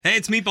Hey,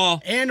 it's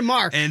Meatball. And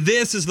Mark. And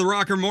this is the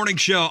Rocker Morning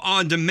Show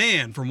on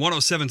demand from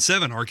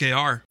 107.7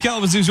 RKR.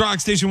 Kalamazoo's Rock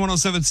Station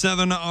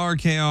 107.7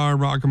 RKR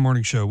Rocker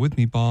Morning Show with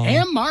Meatball.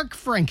 And Mark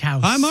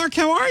Frankhouse. Hi, Mark.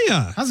 How are you?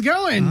 How's it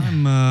going?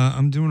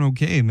 I'm doing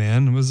okay,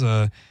 man. It was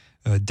a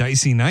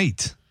dicey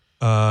night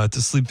to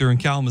sleep there in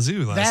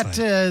Kalamazoo last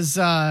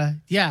night.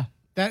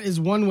 That is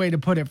one way to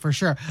put it for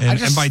sure. And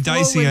by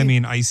dicey, I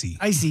mean icy.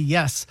 Icy,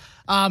 yes.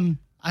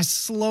 I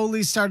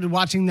slowly started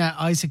watching that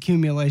ice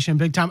accumulation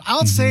big time.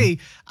 I'll say,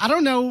 I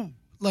don't know,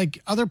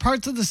 like other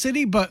parts of the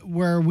city, but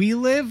where we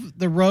live,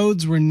 the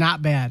roads were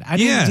not bad. I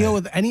didn't deal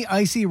with any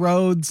icy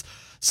roads.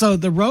 So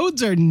the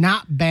roads are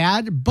not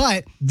bad,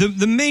 but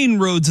the main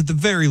roads at the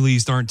very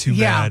least aren't too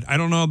bad. I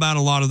don't know about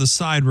a lot of the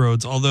side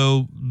roads,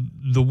 although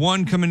the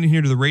one coming in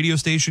here to the radio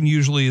station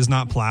usually is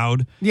not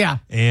plowed. Yeah.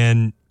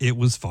 And it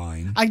was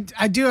fine.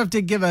 I do have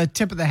to give a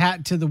tip of the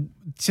hat to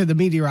the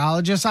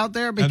meteorologists out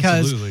there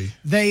because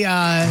they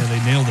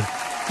nailed it.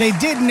 They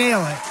did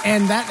nail it,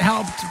 and that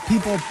helped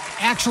people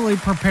actually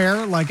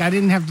prepare. Like I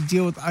didn't have to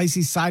deal with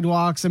icy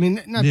sidewalks. I mean,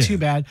 not too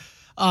bad.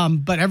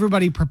 But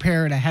everybody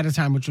prepared ahead of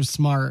time, which was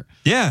smart.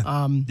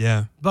 Yeah.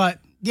 But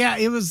yeah,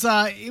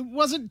 it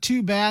wasn't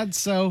too bad.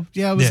 So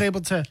I was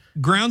able to.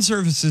 Ground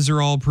surfaces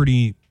are all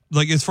pretty,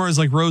 like as far as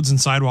like roads and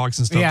sidewalks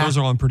and stuff, those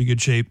are all in pretty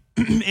good shape.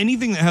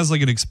 Anything that has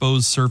like an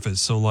exposed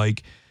surface. So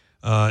like,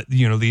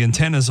 the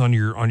antennas on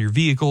your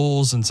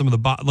vehicles and some of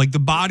the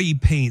body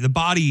paint, the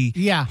body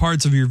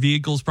parts of your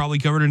vehicles probably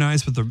covered in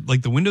ice, but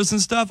the windows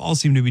and stuff all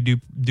seem to be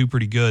do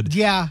pretty good.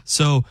 Yeah.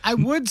 So I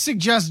would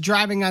suggest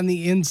driving on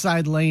the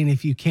inside lane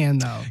if you can,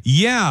 though.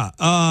 Yeah.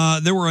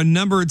 There were a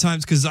number of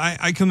times because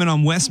I come in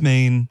on West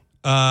Main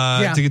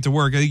to get to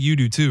work. I think you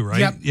do too, right?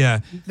 Yep. Yeah.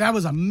 That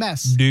was a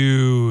mess.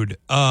 Dude.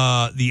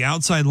 The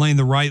outside lane,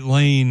 the right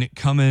lane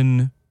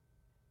coming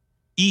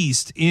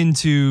east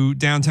into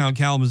downtown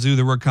Kalamazoo,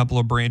 there were a couple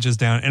of branches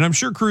down, and I'm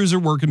sure crews are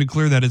working to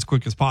clear that as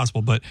quick as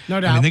possible, but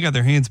no doubt. I mean, they got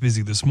their hands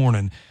busy this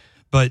morning.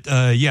 But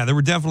there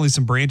were definitely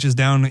some branches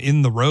down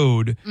in the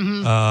road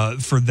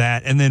for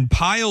that, and then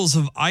piles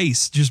of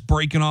ice just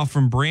breaking off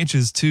from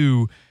branches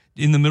too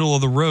in the middle of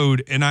the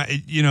road. And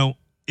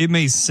it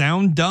may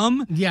sound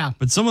dumb,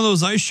 but some of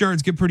those ice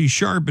shards get pretty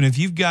sharp, and if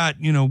you've got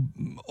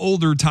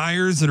older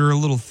tires that are a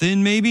little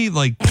thin, maybe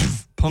like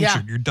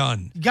punctured, you're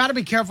done. You got to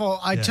be careful.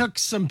 I took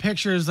some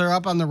pictures. They're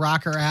up on the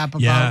Rocker app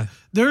about.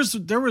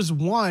 There was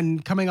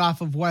one coming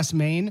off of West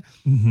Main,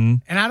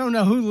 and I don't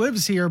know who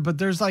lives here, but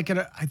there's I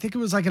think it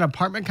was like an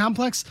apartment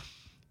complex.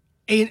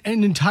 An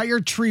entire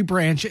tree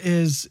branch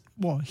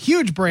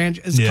huge branch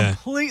is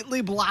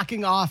completely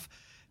blocking off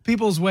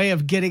people's way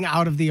of getting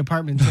out of the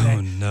apartment today.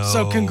 Oh, no.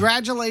 So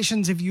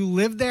congratulations. If you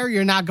live there,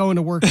 you're not going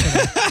to work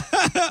today.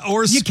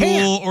 Or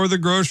school or the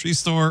grocery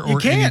store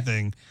or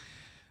anything.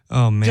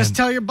 Oh, man. Just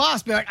tell your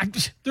boss, be like,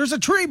 there's a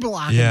tree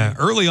blocking. Yeah.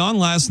 Early on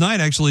last night,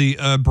 actually,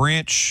 a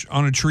branch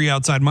on a tree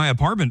outside my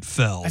apartment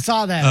fell. I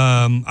saw that.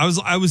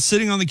 I was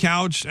sitting on the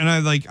couch, and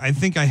I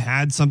think I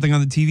had something on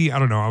the TV. I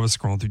don't know. I was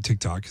scrolling through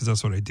TikTok because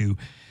that's what I do.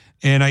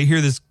 And I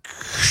hear this.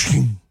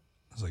 I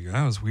was like,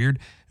 that was weird.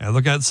 And I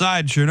look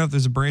outside. Sure enough,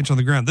 there's a branch on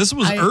the ground. This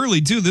was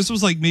early, too. This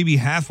was like maybe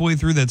halfway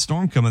through that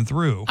storm coming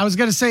through. I was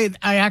going to say,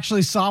 I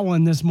actually saw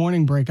one this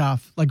morning break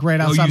off, like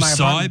right outside my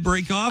apartment. Oh, you saw it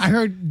break off? I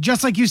heard,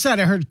 just like you said,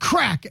 I heard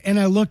crack, and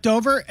I looked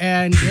over,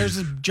 and there's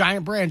a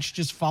giant branch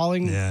just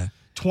falling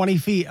 20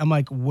 feet. I'm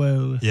like,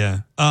 whoa. Yeah.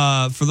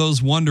 For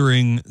those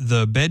wondering,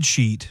 the bed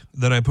sheet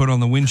that I put on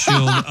the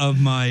windshield of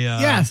my...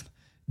 yes.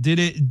 Did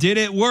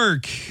it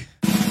work?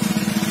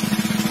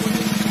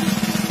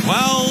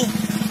 Well...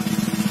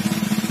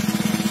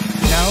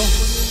 No.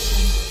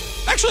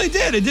 Actually, it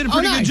did. It did a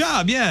pretty good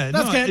job. Yeah,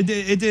 that's good.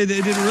 It did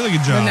a really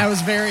good job. And that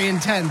was very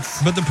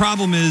intense. But the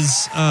problem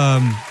is,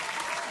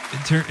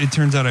 it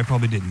turns out I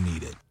probably didn't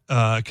need it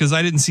because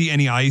I didn't see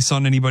any ice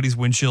on anybody's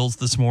windshields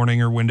this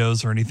morning or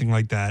windows or anything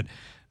like that.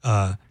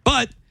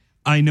 But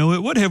I know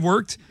it would have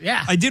worked.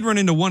 Yeah. I did run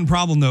into one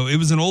problem though. It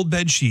was an old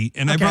bed sheet,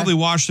 and I probably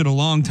washed it a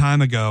long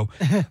time ago.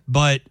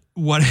 But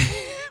what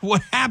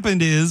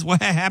happened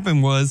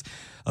was.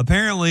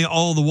 Apparently,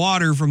 all the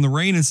water from the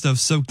rain and stuff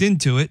soaked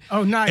into it.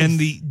 Oh, nice. And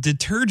the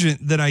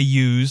detergent that I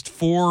used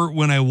for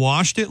when I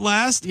washed it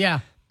last,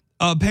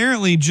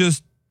 apparently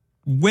just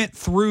went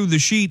through the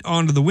sheet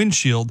onto the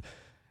windshield,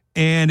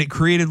 and it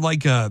created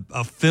like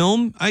a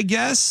film, I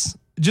guess,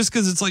 just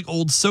because it's like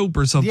old soap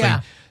or something.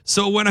 Yeah.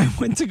 So when I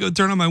went to go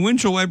turn on my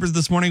windshield wipers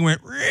this morning,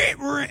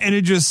 and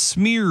it just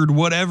smeared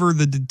whatever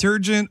the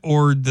detergent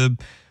or the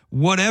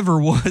whatever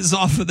was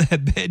off of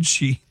that bed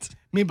sheet.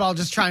 Meatball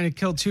just trying to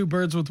kill two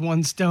birds with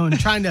one stone,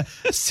 trying to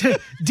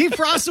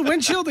defrost the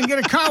windshield and get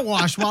a car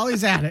wash while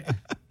he's at it.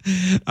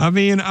 I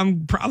mean,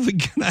 I'm probably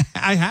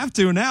I have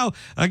to now.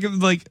 I can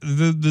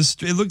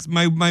it looks,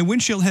 my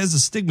windshield has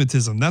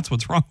astigmatism. That's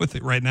what's wrong with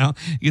it right now.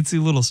 You can see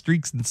little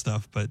streaks and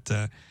stuff, but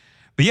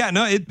yeah,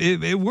 no,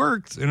 it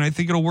worked. And I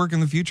think it'll work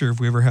in the future if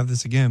we ever have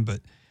this again.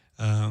 But,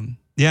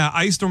 yeah,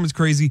 ice storm is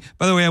crazy.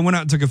 By the way, I went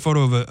out and took a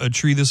photo of a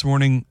tree this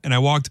morning, and I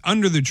walked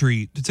under the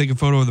tree to take a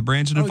photo of the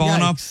branch that had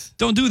fallen off.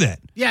 Don't do that.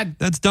 Yeah.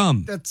 That's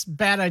dumb. That's a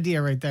bad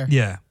idea right there.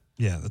 Yeah.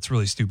 Yeah, that's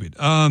really stupid.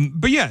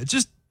 But yeah,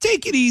 just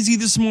take it easy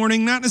this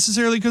morning, not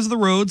necessarily because of the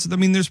roads. I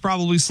mean, there's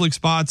probably slick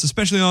spots,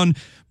 especially on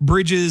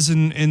bridges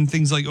and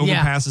things like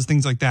overpasses,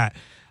 things like that.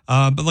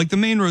 But like the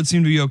main roads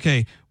seem to be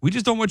okay. We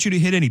just don't want you to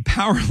hit any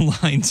power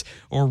lines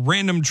or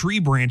random tree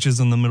branches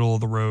in the middle of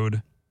the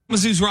road.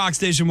 Mizzou's Rock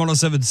Station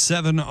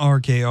 107.7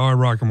 RKR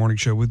Rocker Morning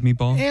Show with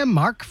Meatball. And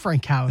Mark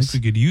Frankhouse. I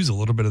think we could use a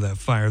little bit of that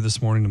fire this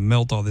morning to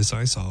melt all this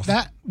ice off.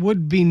 That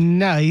would be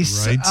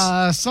nice.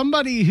 Right?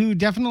 Somebody who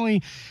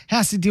definitely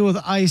has to deal with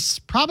ice,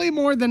 probably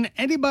more than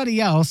anybody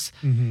else,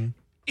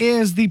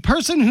 is the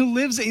person who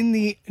lives in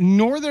the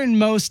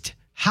northernmost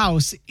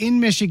house in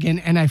Michigan,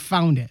 and I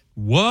found it.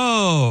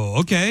 Whoa,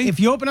 okay.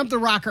 If you open up the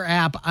Rocker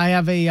app, I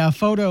have a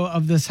photo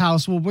of this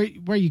house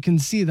where you can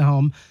see the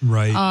home.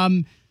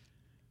 Right.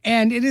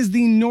 And it is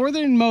the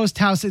northernmost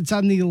house. It's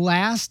on the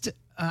last,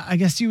 I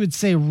guess you would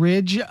say,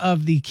 ridge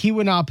of the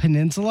Keweenaw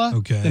Peninsula.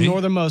 Okay. The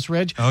northernmost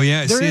ridge. Oh,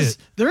 yeah, I see it.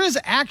 There is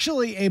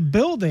actually a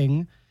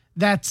building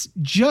that's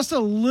just a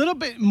little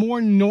bit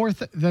more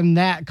north than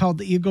that called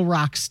the Eagle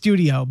Rock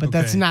Studio, but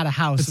that's not a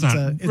house.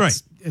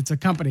 It's a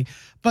company.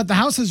 But the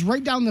house is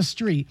right down the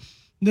street.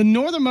 The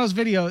northernmost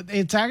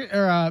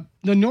the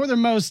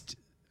northernmost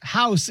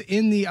house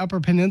in the Upper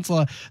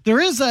Peninsula.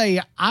 There is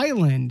a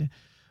island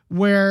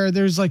where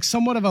there's like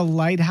somewhat of a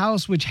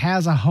lighthouse, which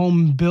has a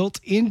home built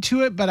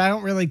into it, but I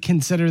don't really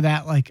consider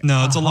that like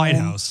it's a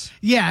lighthouse.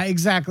 Yeah,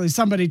 exactly.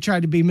 Somebody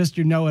tried to be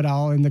Mr.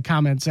 Know-It-All in the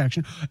comment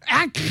section.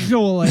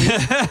 Actually,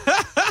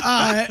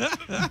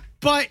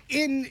 but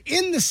in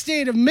the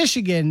state of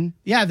Michigan,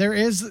 yeah, there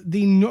is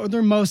the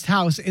northernmost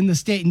house in the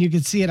state, and you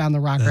can see it on the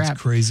Rocker app.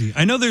 That's crazy.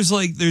 I know there's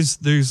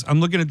I'm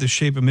looking at the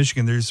shape of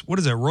Michigan. There's, what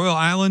is that, Royal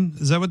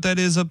Island? Is that what that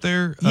is up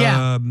there?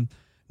 Yeah.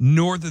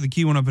 North of the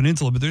Keweenaw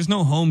Peninsula, but there's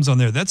no homes on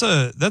there. That's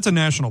a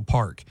national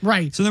park.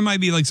 Right. So there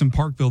might be like some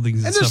park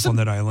buildings and stuff on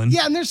that island.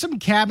 Yeah, and there's some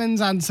cabins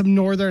on some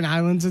northern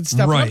islands and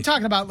stuff. Right. I'm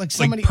talking about like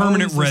somebody like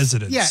permanent owns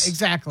residents. Yeah,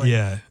 exactly.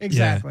 Yeah.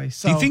 Exactly. Yeah.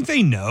 So do you think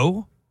they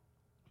know?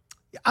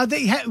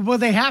 They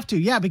have to,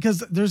 yeah, because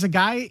there's a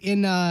guy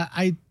in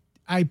I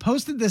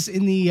posted this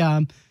in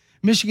the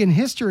Michigan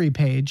history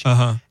page,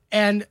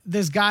 and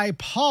this guy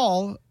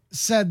Paul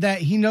said that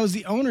he knows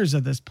the owners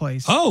of this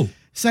place. Oh,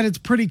 said it's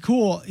pretty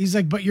cool. He's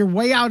like, but you're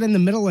way out in the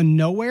middle of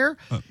nowhere.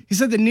 He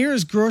said the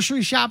nearest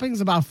grocery shopping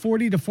is about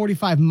 40 to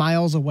 45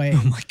 miles away.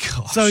 Oh my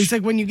gosh! So he's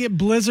like, when you get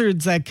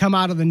blizzards that come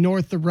out of the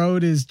north, the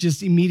road is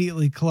just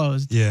immediately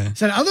closed. Yeah. He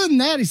said other than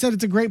that, he said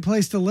it's a great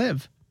place to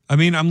live. I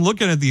mean, I'm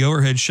looking at the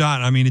overhead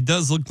shot. I mean, it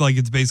does look like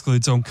it's basically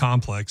its own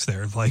complex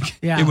there. Like,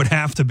 it would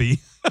have to be.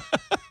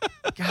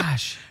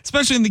 Gosh.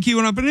 Especially in the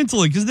Keweenaw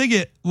Peninsula, because they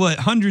get,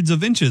 hundreds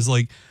of inches,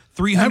 like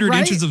 300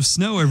 inches of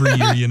snow every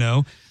year, you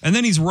know? And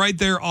then he's right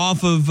there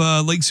off of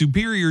Lake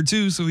Superior,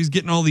 too, so he's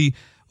getting all the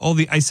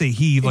I say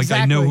he, like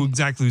exactly. I know who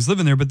exactly who's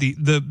living there, but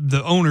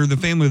the owner, the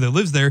family that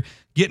lives there,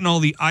 getting all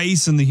the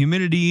ice and the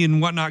humidity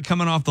and whatnot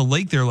coming off the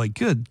lake there, like,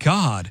 good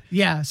God.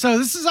 Yeah, so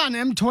this is on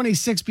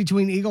M26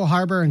 between Eagle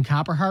Harbor and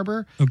Copper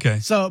Harbor. Okay.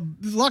 So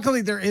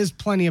luckily there is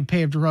plenty of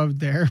paved road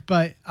there,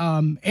 but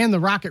and the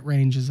rocket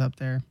range is up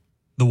there.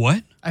 The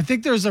what? I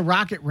think there's a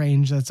rocket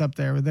range that's up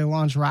there where they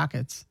launch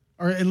rockets,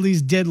 or at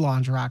least did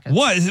launch rockets.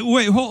 What?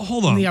 Wait,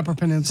 hold on. In the Upper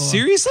Peninsula.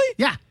 Seriously?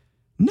 Yeah.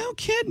 No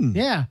kidding.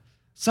 Yeah.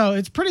 So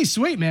it's pretty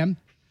sweet, man.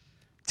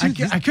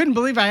 Dude, I couldn't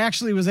believe I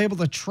actually was able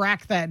to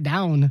track that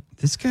down.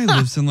 This guy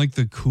lives in like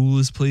the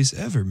coolest place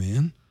ever,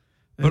 man.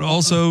 But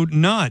also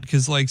not,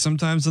 because like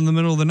sometimes in the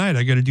middle of the night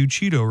I got to do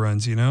Cheeto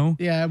runs, you know?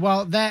 Yeah,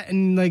 well, that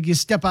and like you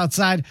step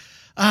outside.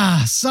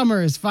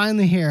 Summer is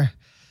finally here.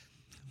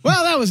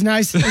 Well, that was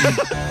nice.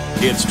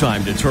 It's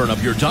time to turn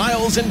up your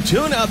dials and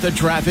tune out the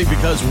traffic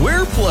because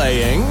we're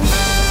playing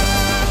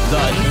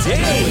the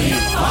Daily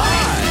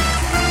 5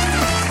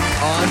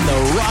 on the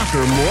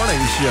Rocker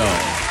Morning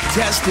Show.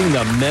 Testing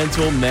the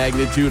mental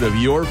magnitude of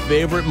your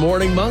favorite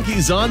morning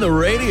monkeys on the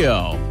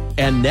radio.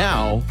 And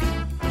now,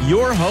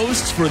 your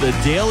hosts for the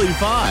Daily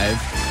 5,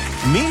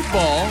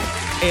 Meatball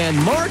and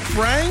Mark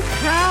Frank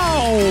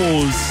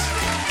House.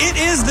 It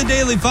is the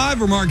Daily 5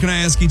 where Mark and I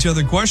ask each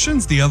other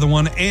questions. The other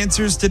one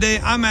answers. Today,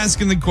 I'm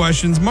asking the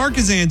questions. Mark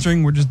is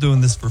answering. We're just doing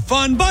this for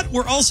fun, but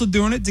we're also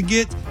doing it to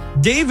get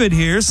David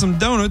here some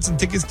donuts and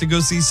tickets to go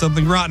see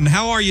Something Rotten.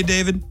 How are you,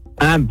 David?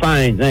 I'm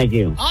fine, thank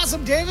you.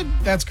 Awesome, David.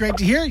 That's great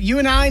to hear. You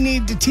and I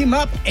need to team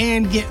up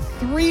and get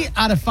 3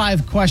 out of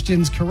 5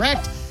 questions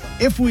correct.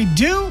 If we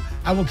do,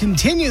 I will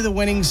continue the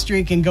winning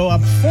streak and go up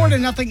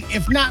 4-0.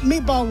 If not,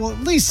 Meatball will at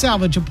least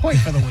salvage a point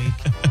for the week.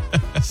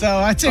 So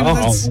I think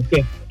that's...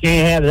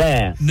 Can't have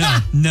that.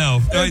 No.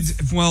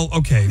 Well,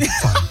 okay,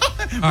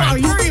 fine. Wow,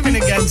 you're even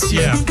against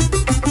you. Yeah.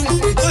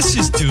 Let's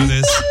just do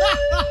this.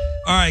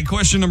 All right,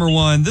 question number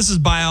 1. This is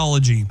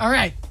biology. All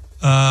right.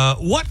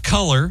 What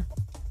color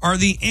are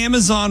the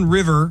Amazon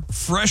River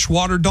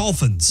freshwater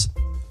dolphins?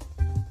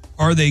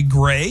 Are they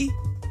gray,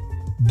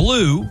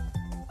 blue,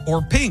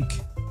 or pink?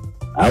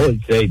 I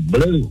would say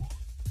blue.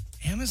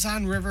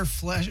 Amazon River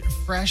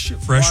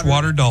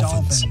freshwater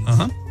dolphins.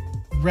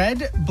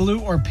 Red, blue,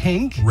 or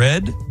pink?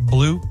 Red,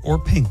 blue, or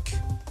pink.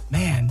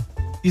 Man,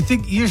 You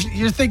think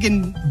you're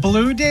thinking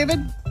blue,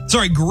 David?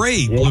 Sorry,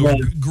 gray,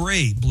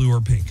 blue,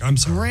 or pink. I'm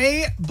sorry.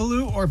 Gray,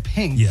 blue, or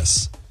pink?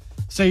 Yes.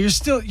 So you're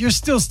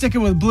still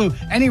sticking with blue.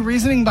 Any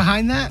reasoning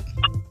behind that?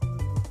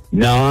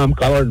 No, I'm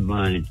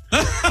colorblind.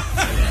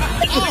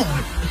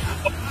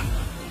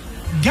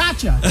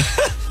 Gotcha.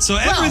 So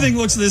everything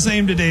looks the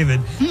same to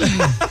David.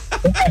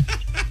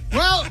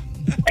 Well,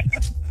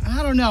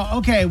 I don't know.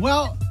 Okay,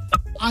 well,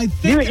 I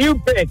think You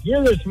pick.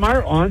 You're the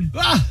smart one.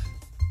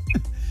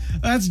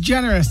 That's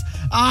generous.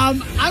 I'm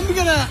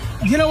gonna.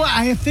 You know what?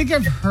 I think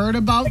I've heard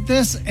about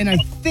this, and I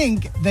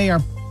think they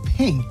are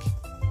pink,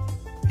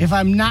 if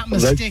I'm not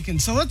mistaken.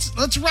 So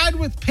let's ride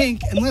with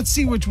pink, and let's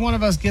see which one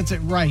of us gets it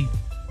right.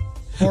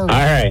 All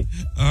right.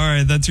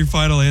 That's your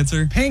final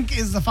answer. Pink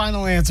is the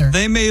final answer.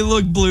 They may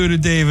look blue to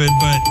David,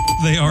 but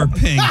they are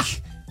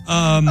pink.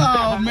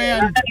 Oh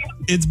man!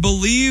 It's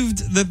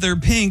believed that they're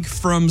pink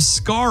from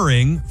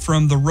scarring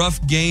from the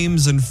rough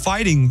games and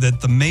fighting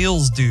that the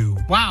males do.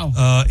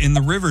 Wow. In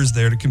the rivers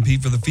there to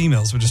compete for the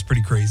females, which is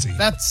pretty crazy.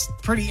 That's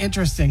pretty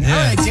interesting. Yeah.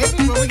 All right, David,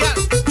 well, we got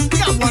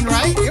one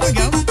right. Here we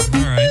go.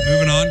 All right,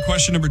 moving on.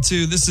 Question number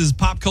 2. This is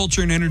pop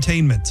culture and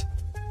entertainment.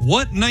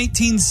 What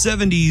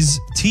 1970s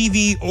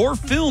TV or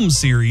film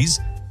series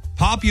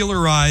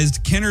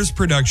popularized Kenner's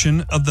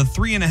production of the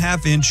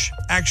 3.5-inch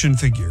action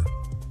figure?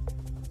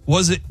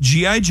 Was it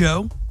G.I.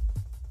 Joe,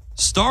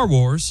 Star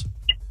Wars,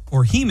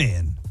 or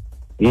He-Man?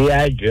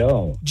 G.I.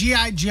 Joe.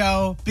 G.I.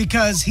 Joe,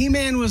 because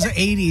He-Man was an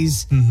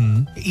 80s.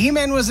 Mm-hmm.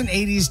 He-Man was an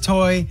 80s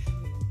toy,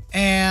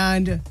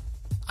 and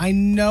I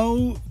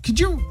know... Could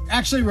you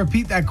actually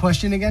repeat that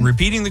question again?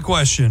 Repeating the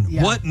question.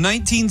 Yeah. What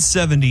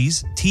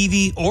 1970s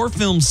TV or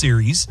film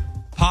series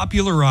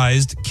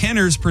popularized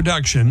Kenner's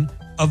production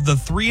of the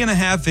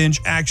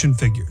 3.5-inch action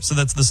figure? So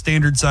that's the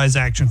standard size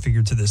action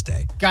figure to this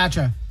day.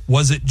 Gotcha.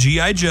 Was it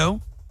G.I.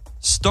 Joe,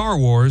 Star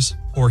Wars,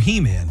 or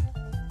He-Man?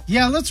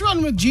 Yeah, let's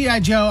run with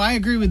G.I. Joe. I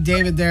agree with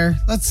David there.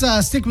 Let's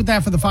stick with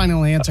that for the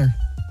final answer.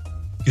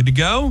 Good to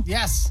go?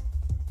 Yes.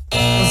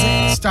 Was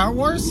it Star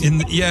Wars?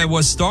 It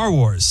was Star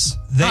Wars.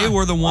 They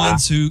were the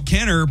ones who,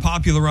 Kenner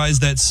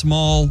popularized that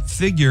small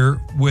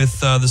figure with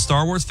the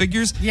Star Wars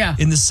figures. Yeah.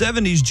 In the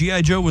 70s,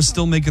 G.I. Joe was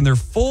still making their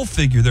full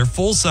figure, their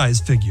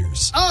full-size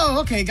figures. Oh,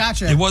 okay,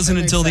 gotcha. It wasn't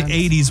That until makes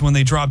the sense. 80s when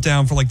they dropped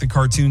down for like the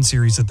cartoon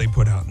series that they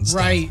put out and stuff.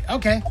 Right,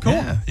 okay, cool.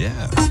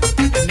 Yeah.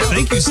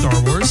 Thank you,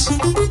 Star Wars.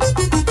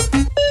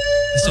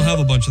 I still have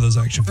a bunch of those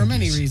action For figures.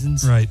 many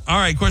reasons. Right. All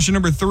right, question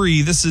number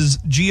 3. This is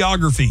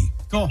geography.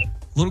 Cool. A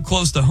little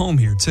close to home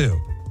here, too.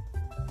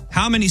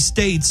 How many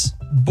states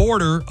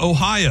border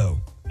Ohio?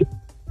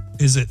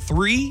 Is it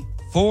 3,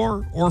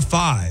 4, or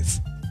 5?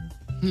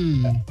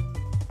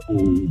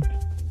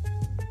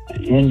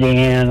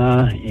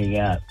 Indiana. You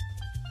got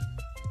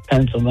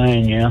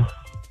Pennsylvania.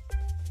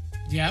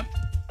 Yep.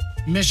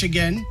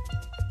 Michigan.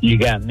 You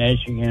got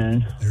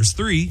Michigan. There's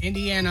 3.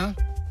 Indiana.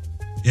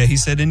 Yeah, he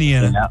said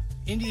Indiana. Yeah.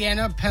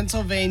 Indiana,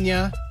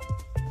 Pennsylvania.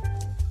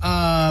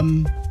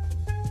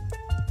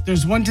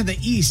 There's one to the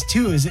east,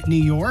 too. Is it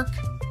New York?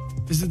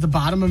 Is it the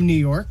bottom of New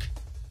York?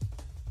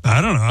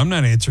 I don't know. I'm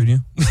not answering you.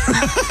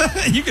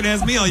 You can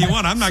ask me all you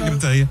want. I'm not going to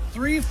tell you.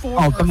 3,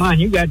 4. Oh, come on.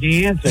 You got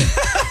the answer.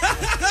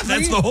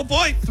 That's the whole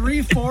point.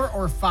 3, 4,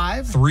 or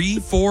 5? 3,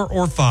 4,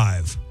 or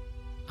 5?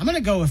 I'm going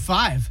to go with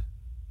 5.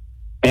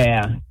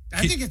 Yeah.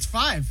 I think it's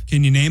 5.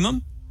 Can you name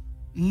them?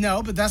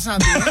 No, but that's not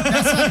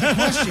the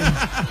question.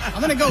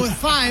 I'm going to go with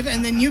 5,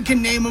 and then you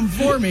can name them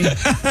for me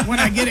when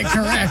I get it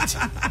correct.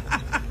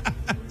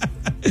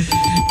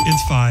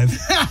 It's 5.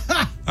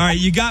 All right,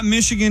 you got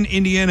Michigan,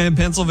 Indiana, and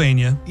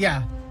Pennsylvania.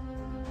 Yeah.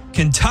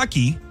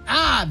 Kentucky.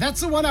 That's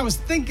the one I was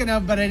thinking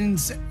of, but I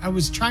didn't. I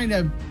was trying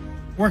to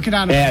work it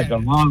out. Yeah, it's a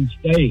long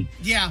state.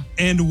 Yeah.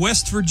 And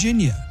West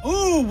Virginia.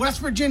 Ooh,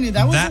 West Virginia.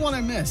 That was the one I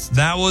missed.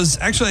 That was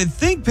actually, I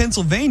think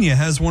Pennsylvania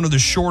has one of the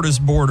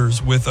shortest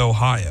borders with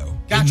Ohio.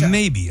 Gotcha.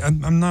 Maybe.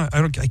 I'm not.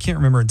 I can't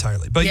remember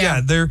entirely. But yeah,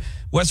 they're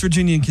West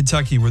Virginia and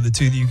Kentucky were the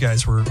two that you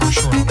guys were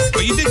short on.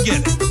 But you did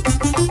get it.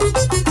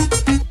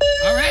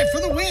 All right,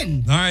 for the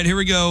win. All right, here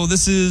we go.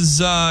 This is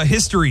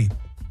history.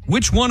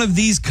 Which one of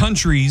these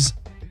countries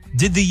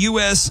did the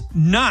U.S.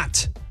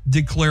 not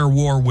declare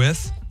war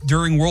with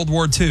during World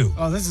War II?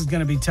 Oh, this is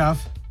going to be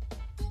tough.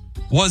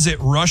 Was it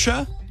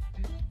Russia,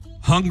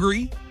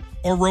 Hungary,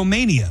 or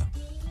Romania?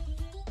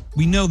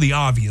 We know the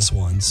obvious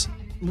ones.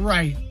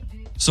 Right.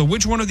 So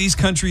which one of these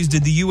countries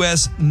did the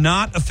U.S.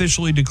 not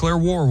officially declare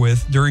war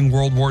with during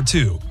World War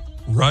II?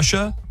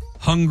 Russia,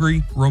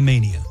 Hungary,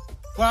 Romania.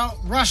 Well,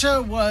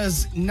 Russia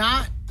was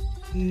not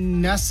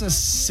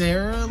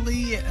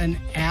necessarily an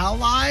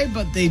ally,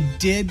 but they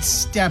did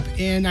step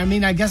in. I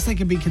mean, I guess they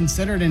could be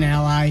considered an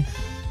ally.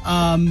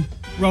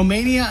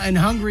 Romania and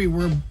Hungary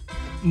were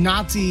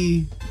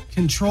Nazi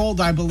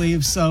controlled, I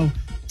believe, so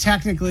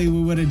technically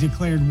we would have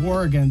declared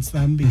war against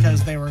them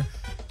because they were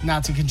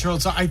Nazi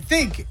controlled. So I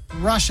think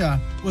Russia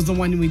was the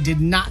one we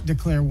did not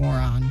declare war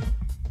on.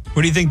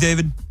 What do you think,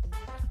 David?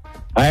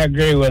 I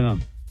agree with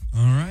him.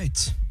 All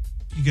right.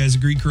 You guys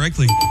agreed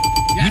correctly.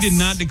 Yes. We did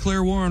not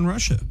declare war on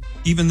Russia,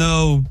 even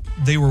though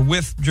they were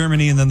with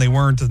Germany and then they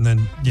weren't. And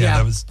then,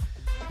 that was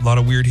A lot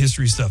of weird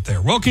history stuff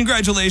there. Well,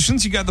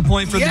 congratulations. You got the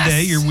point for the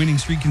day. Your winning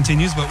streak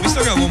continues, but we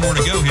still got one more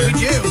to go here. We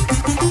do.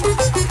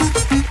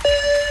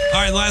 All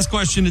right, last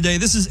question today.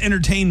 This is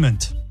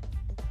entertainment.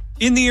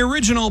 In the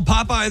original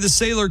Popeye the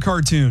Sailor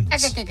cartoons,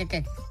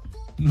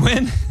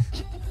 when...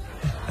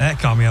 That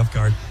caught me off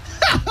guard.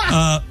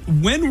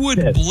 When would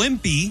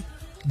Blimpy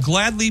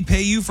gladly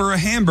pay you for a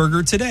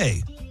hamburger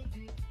today?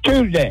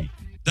 Tuesday.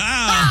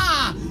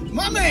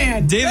 My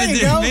man. David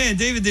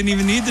didn't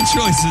even need the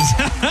choices.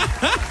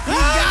 You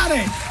got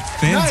it.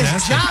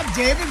 Fantastic. Nice job,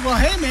 David. Well,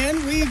 hey,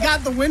 man, we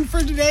got the win for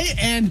today,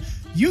 and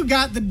you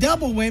got the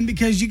double win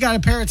because you got a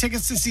pair of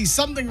tickets to see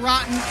Something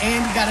Rotten,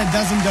 and you got a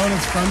dozen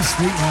donuts from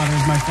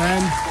Sweetwater's, my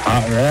friend.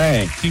 All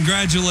right.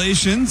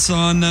 Congratulations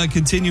on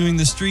continuing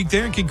the streak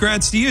there.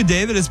 Congrats to you,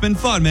 David. It's been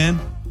fun, man.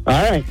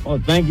 All right. Well,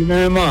 thank you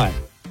very much.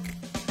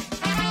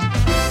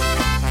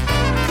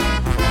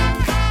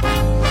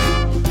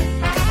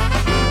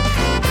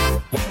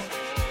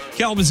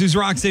 Kalamazoo's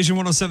Rock Station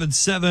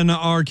 107.7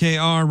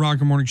 RKR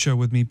Rocker Morning Show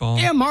with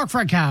Meatball. Yeah, Mark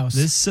Frankhouse.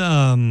 This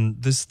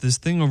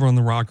thing over on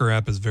the Rocker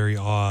app is very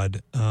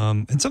odd,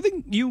 and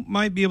something you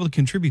might be able to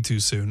contribute to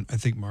soon. I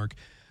think, Mark,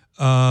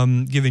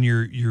 given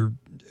your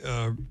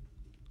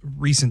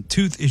recent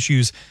tooth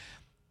issues.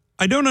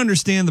 I don't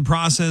understand the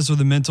process or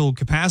the mental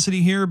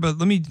capacity here, but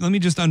let me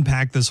just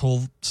unpack this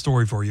whole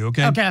story for you.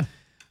 Okay. Okay.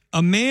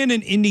 A man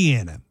in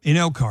Indiana, in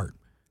Elkhart,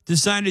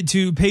 decided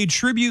to pay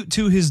tribute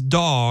to his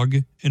dog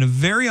in a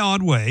very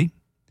odd way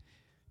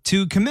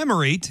to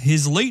commemorate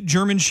his late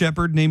German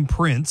Shepherd named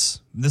Prince.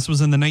 This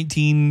was in the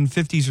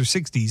 1950s or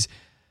 60s.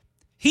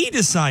 He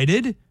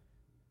decided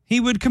he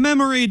would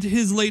commemorate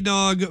his late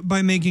dog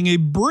by making a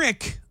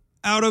brick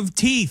out of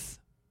teeth.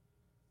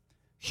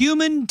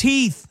 Human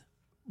teeth.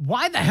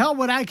 Why the hell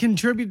would I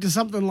contribute to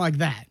something like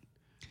that?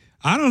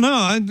 I don't know.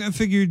 I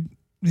figured...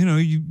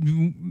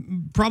 you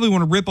probably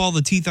want to rip all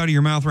the teeth out of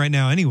your mouth right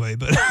now anyway,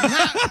 but...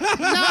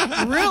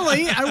 not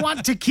really. I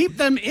want to keep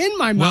them in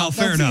my mouth.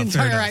 Well, fair enough. That's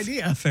the entire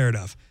idea. Fair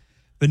enough.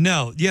 But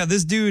no, yeah,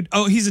 this dude...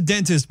 Oh, he's a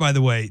dentist, by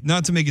the way.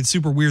 Not to make it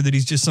super weird that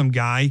he's just some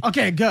guy.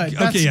 Okay, good.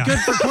 That's good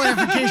for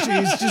clarification.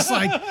 He's just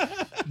like,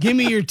 give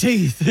me your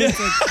teeth. It's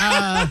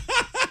like,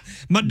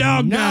 my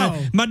dog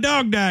died. My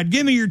dog died.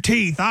 Give me your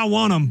teeth. I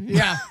want them.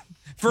 Yeah.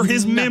 For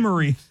his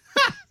memory.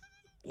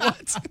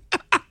 What?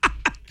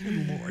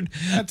 Good Lord.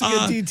 That's a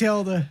good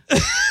detail to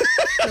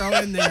throw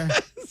in there.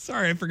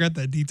 Sorry, I forgot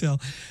that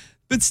detail.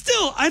 But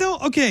still,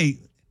 okay,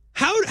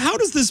 how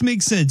does this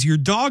make sense? Your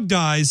dog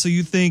dies, so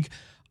you think,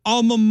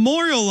 I'll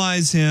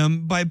memorialize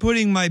him by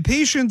putting my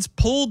patient's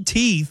pulled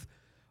teeth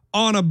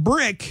on a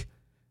brick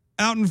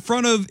out in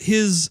front of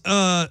his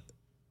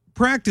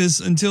practice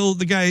until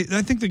the guy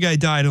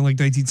died in like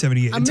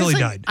 1978, he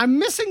died. I'm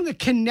missing the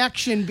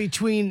connection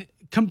between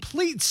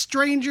complete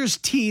stranger's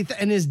teeth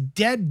and his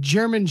dead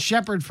German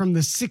Shepherd from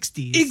the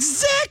 60s.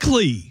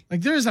 Exactly.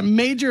 Like there's a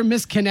major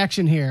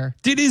misconnection here.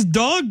 Did his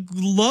dog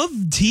love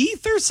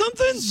teeth or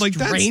something? Like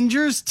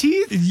stranger's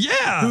teeth?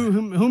 Yeah.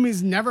 Whom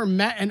he's never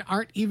met and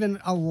aren't even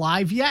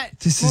alive yet,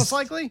 most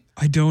likely?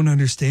 I don't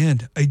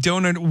understand.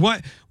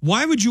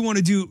 Why would you want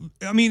to do...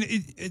 I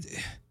mean,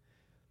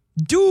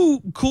 do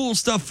cool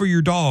stuff for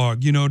your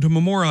dog, to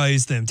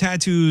memorialize them.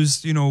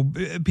 Tattoos,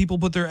 people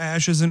put their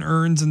ashes in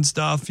urns and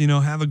stuff,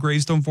 have a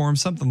gravestone for them,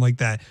 something like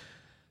that.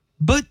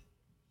 But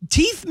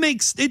teeth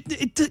makes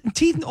it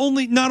teeth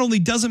not only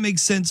doesn't make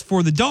sense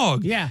for the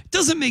dog,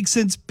 doesn't make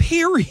sense,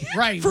 period.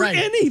 Right. For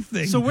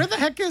anything. So where the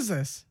heck is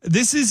this?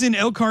 This is in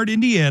Elkhart,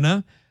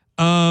 Indiana.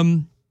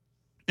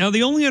 Now,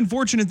 the only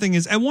unfortunate thing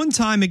is, at one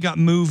time, it got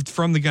moved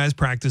from the guy's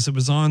practice. It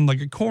was on like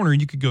a corner,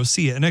 and you could go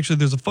see it. And actually,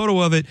 there's a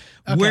photo of it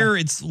where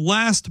its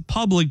last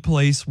public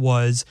place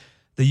was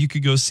that you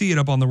could go see it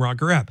up on the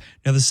Rocker app.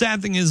 Now, the sad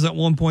thing is, at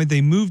one point,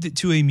 they moved it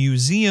to a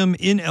museum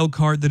in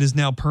Elkhart that is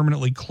now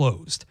permanently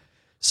closed.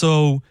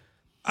 So,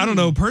 I don't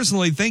know.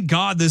 Personally, thank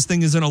God this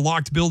thing is in a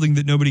locked building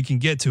that nobody can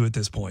get to at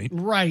this point.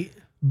 Right.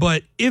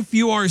 But if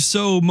you are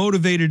so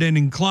motivated and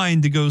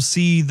inclined to go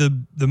see the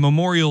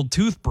memorial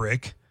tooth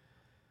brick...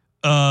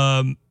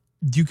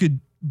 you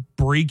could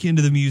break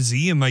into the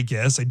museum, I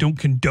guess. I don't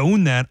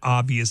condone that,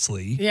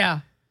 obviously. Yeah.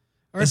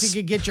 Or if you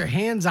could get your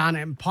hands on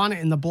it and pawn it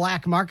in the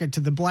black market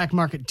to the black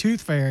market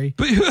tooth fairy.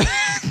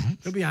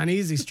 It'll be on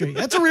Easy Street.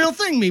 That's a real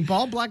thing,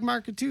 Meatball. Black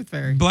market tooth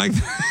fairy.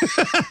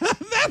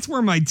 That's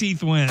where my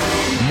teeth went.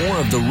 More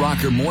of the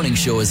Rocker Morning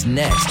Show is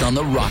next on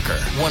the Rocker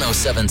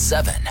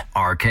 107.7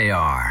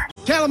 RKR.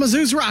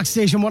 Kalamazoo's Rock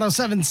Station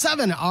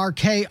 107.7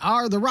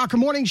 RKR, the Rocker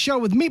Morning Show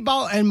with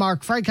Meatball and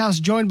Mark Frankhouse,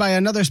 joined by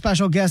another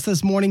special guest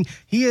this morning.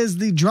 He is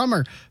the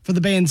drummer for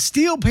the band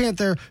Steel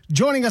Panther,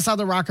 joining us on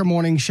the Rocker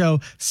Morning Show,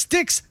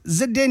 Styx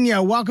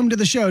Zadinia. Welcome to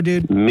the show,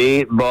 dude.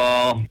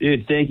 Meatball.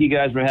 Dude, thank you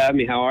guys for having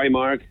me. How are you,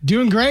 Mark?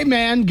 Doing great,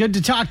 man. Good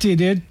to talk to you,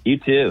 dude. You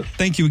too.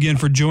 Thank you again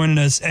for joining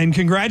us, and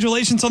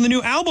congratulations on the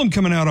new album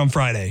coming out on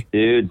Friday.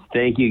 Dude,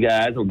 thank you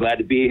guys. I'm glad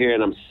to be here,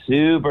 and I'm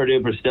super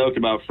duper stoked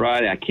about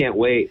Friday. I can't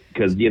wait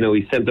because,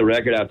 we sent the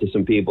record out to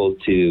some people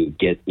to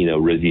get,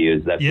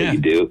 reviews. That's what you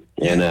do.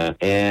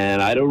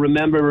 And I don't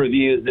remember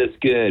reviews this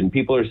good. And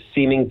people are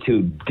seeming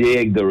to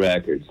dig the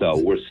record. So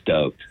we're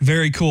stoked.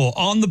 Very cool.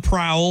 On the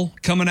Prowl,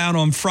 coming out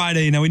on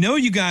Friday. Now, we know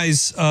you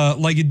guys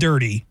like it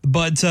dirty,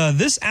 but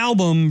this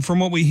album, from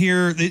what we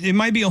hear, it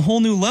might be a whole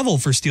new level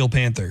for Steel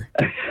Panther.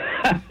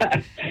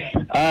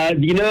 I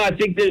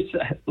think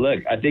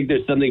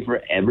there's something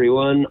for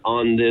everyone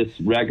on this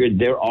record.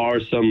 There are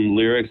some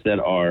lyrics that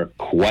are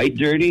quite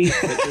dirty,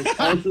 but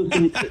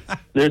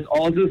there's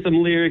also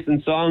some lyrics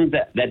and songs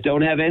that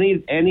don't have any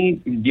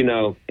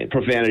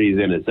profanities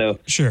in it. So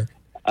sure.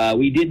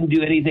 We didn't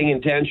do anything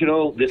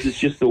intentional. This is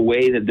just the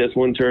way that this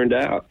one turned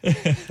out.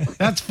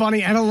 That's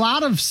funny. And a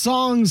lot of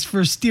songs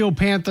for Steel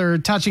Panther,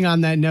 touching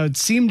on that note,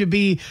 seem to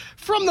be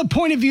from the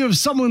point of view of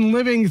someone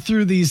living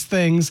through these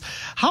things.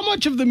 How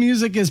much of the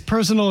music is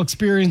personal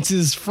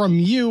experiences from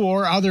you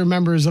or other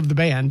members of the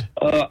band?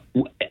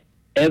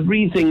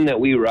 Everything that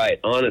we write,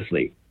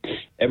 honestly,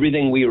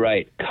 everything we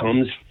write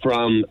comes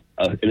from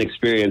an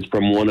experience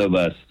from one of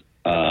us.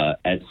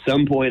 At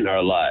some point in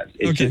our lives,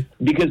 it's just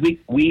because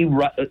we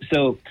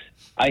so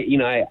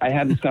I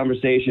have this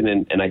conversation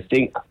and I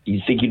think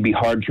you'd be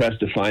hard pressed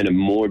to find a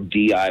more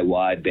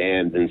DIY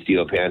band than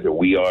Steel Panther.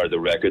 We are the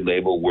record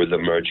label, we're the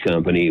merch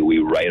company, we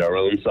write our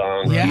own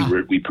songs,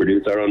 we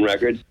produce our own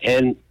records,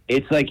 and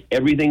it's like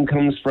everything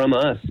comes from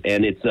us,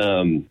 and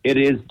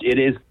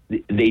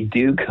they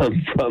do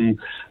come from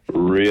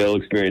real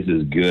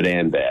experiences, good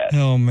and bad.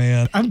 Oh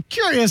man, I'm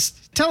curious.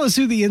 Tell us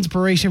who the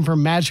inspiration for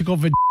Magical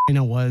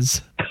Vagina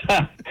was.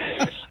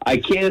 I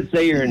can't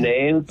say her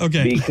name,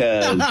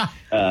 because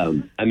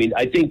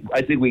I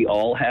think we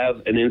all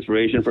have an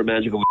inspiration for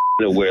Magical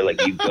Vagina, where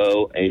like you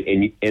go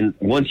and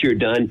once you're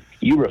done,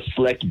 you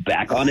reflect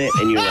back on it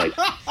and you're like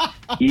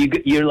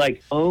you're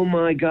like, oh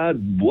my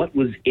God, what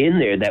was in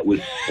there that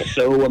was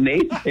so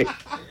amazing?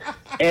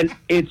 And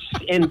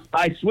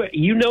I swear,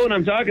 you know what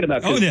I'm talking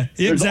about. Oh yeah,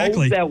 exactly. There's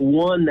always that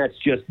one that's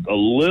just a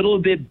little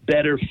bit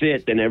better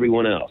fit than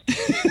everyone else.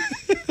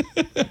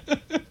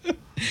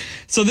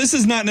 So this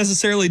is not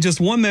necessarily just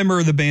one member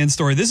of the band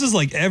story. This is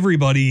like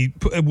everybody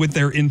with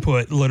their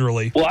input,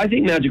 literally. Well, I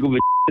think Magical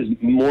Vagina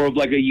is more of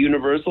like a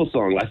universal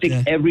song. I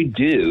think every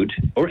dude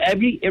or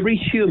every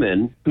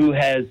human who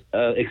has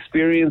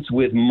experience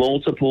with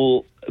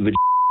multiple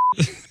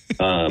vaginas,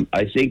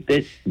 I think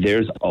that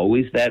there's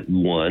always that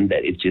one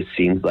that it just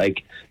seems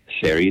like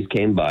fairies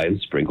came by and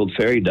sprinkled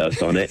fairy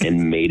dust on it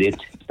and made it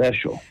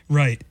special.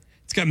 Right.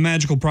 It's got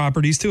magical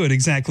properties to it,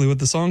 exactly what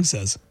the song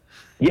says.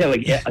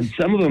 Yeah,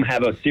 some of them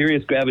have a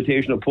serious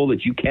gravitational pull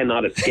that you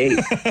cannot escape.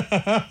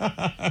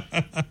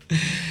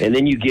 And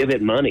then you give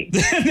it money.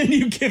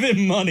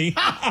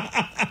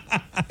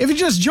 If you're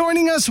just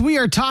joining us, we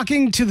are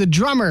talking to the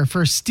drummer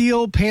for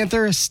Steel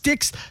Panther,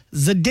 Styx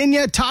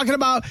Zadinia, talking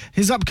about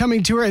his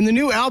upcoming tour and the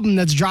new album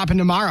that's dropping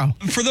tomorrow.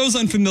 For those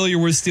unfamiliar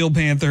with Steel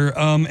Panther,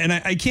 and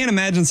I can't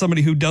imagine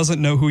somebody who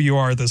doesn't know who you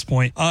are at this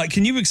point,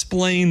 can you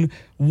explain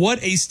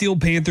what a Steel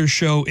Panther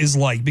show is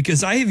like?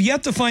 Because I have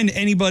yet to find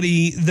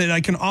anybody that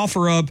I can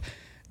offer up.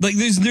 Like,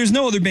 there's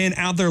no other band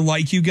out there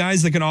like you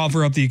guys that can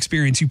offer up the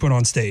experience you put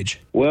on stage.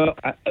 Well,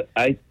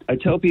 I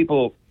tell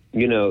people,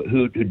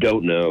 who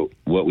don't know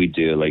what we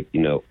do, like,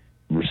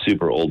 we're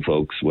super old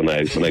folks. When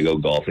I go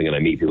golfing and I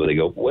meet people, they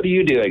go, "What do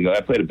you do?" I go, "I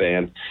played a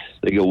band."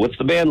 They go, "What's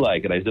the band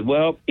like?" And I said,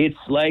 "Well, it's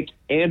like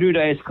Andrew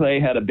Dice Clay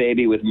had a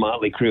baby with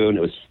Motley Crue, and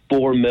it was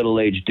 4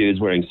 middle-aged dudes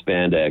wearing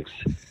spandex."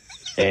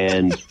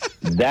 And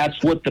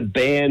that's what the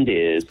band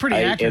is. Pretty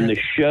accurate. And the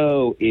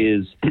show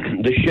is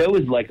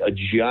like a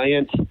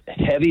giant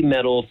heavy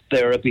metal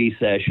therapy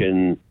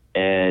session,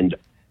 and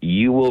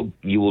you will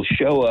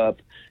show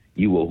up,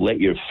 you will let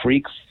your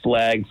freak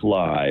flag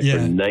fly for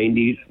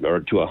 90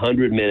 or to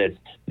 100 minutes.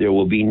 There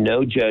will be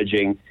no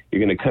judging. You're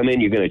going to come in,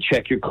 you're going to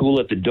check your cool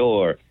at the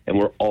door, and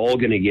we're all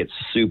going to get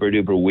super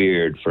duper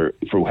weird for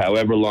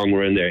however long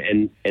we're in there.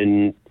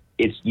 And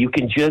it's, you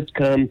can just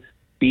come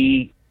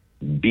be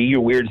your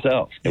weird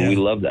self, and we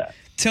love that.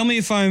 Tell me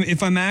if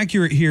I'm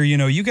accurate here.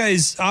 You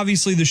guys,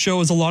 obviously the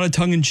show is a lot of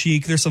tongue in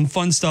cheek. There's some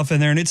fun stuff in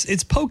there, and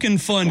it's poking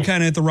fun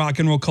kind of at the rock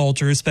and roll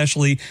culture,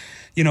 especially,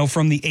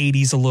 from the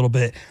 80s a little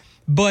bit.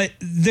 But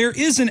there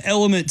is an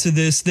element to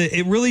this that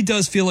it really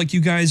does feel like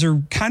you guys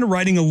are kind of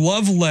writing a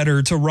love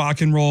letter to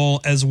rock and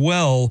roll as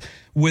well,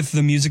 with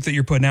the music that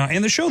you're putting out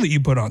and the show that you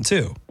put on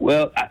too.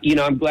 Well,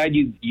 I'm glad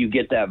you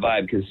get that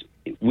vibe, because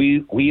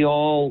we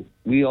all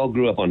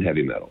grew up on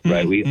heavy metal,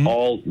 right? We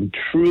all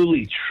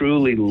truly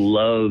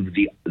love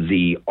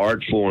the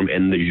art form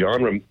and the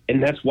genre,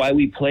 and that's why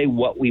we play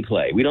what we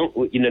play. We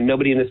don't,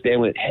 nobody in this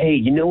band went, "Hey,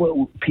 you know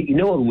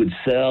what would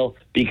sell?"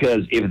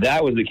 Because if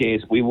that was the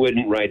case, we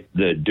wouldn't write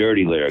the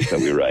dirty lyrics that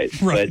we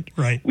write.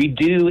 right. We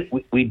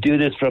do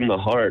this from the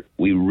heart.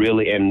 We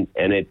really, and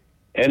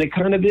it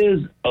kind of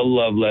is a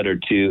love letter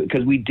too,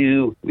 because we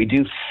do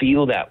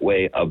feel that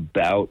way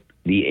about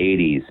the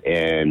 80s,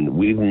 and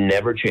we've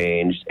never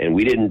changed, and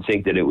we didn't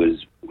think that it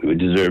was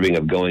deserving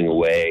of going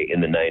away in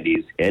the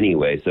 90s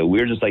anyway. So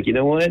we're just like, you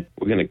know what?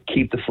 We're going to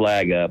keep the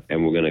flag up,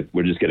 and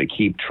we're just going to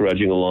keep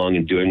trudging along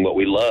and doing what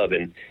we love.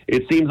 And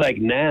it seems like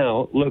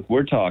now, look,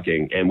 we're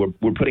talking, and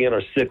we're putting out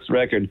our 6th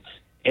record,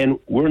 and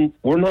we're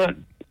not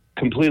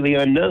completely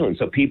unknown.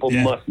 So people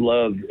must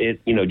love it,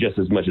 just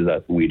as much as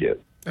we do.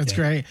 That's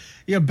great.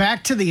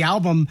 Back to the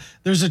album,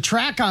 there's a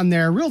track on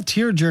there, a real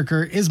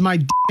tearjerker, Is My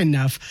D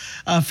Enough,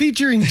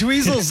 featuring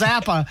Dweezil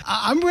Zappa.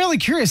 I'm really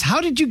curious,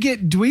 how did you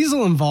get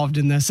Dweezil involved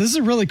in this? This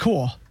is really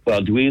cool.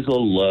 Well, Dweezil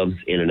loves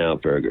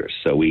In-N-Out burgers,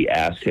 so we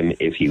asked him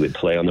if he would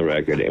play on the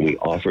record, and we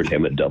offered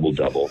him a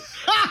double-double.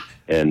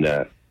 And,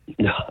 no,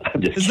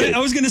 I'm just kidding. I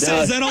was going to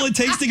say, is that all it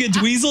takes to get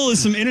Dweezil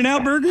is some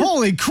In-N-Out burgers?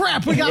 Holy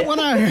crap, we got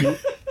one out here.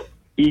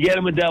 You get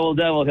him a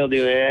double-double, he'll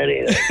do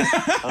anything.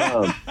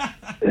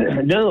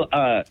 No,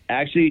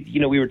 actually,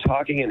 we were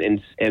talking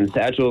and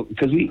Satchel,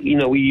 because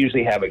we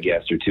usually have a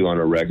guest or two on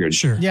a record.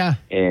 Sure. Yeah.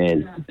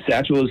 And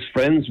Satchel was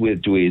friends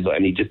with Dweezil,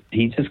 and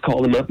he just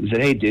called him up and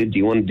said, "Hey, dude, do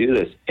you want to do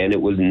this?" And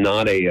it was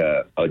not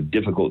a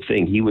difficult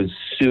thing. He was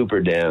super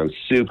down,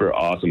 super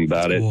awesome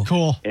about it.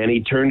 Cool. And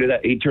he turned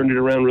it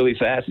around really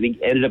fast, and he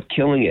ended up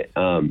killing it.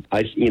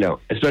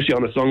 Especially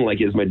on a song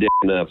like "Is My Dick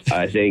Enough,"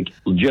 I think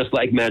just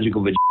like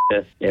Magical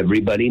Vagina,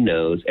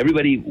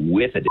 everybody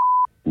with a dick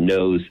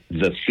knows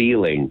the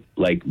feeling,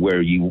 like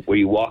where you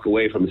walk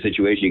away from a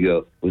situation, you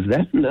go, was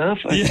that enough?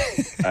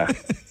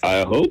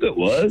 I hope it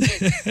was.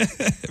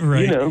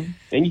 Right.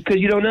 And because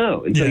you don't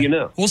know until you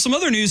know. Well, some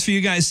other news for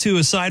you guys too,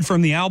 aside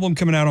from the album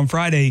coming out on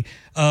Friday,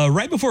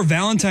 right before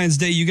Valentine's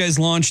Day, you guys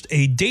launched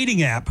a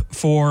dating app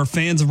for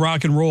fans of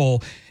rock and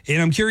roll.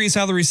 And I'm curious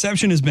how the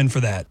reception has been for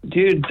that.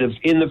 Dude,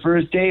 in the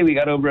first day, we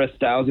got over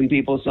 1,000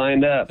 people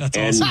signed up.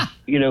 That's awesome.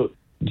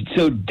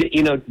 So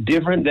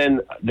different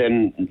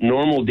than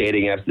normal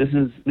dating apps. This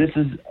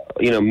is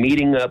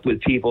meeting up with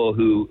people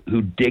who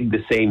dig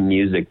the same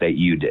music that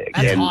you dig.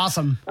 That's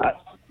awesome.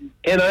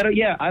 And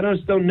I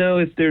just don't know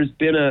if there's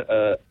been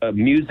a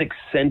music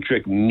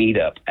centric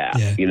meetup app.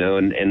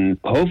 And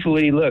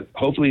hopefully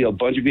a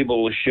bunch of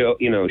people will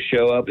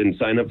show up and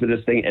sign up for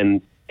this thing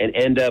and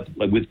end up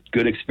like with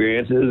good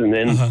experiences, and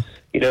then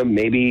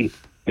maybe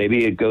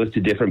it goes to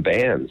different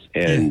bands,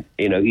 and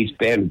each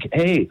band,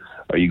 hey,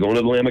 are you going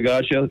to the Lamb of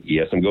God show?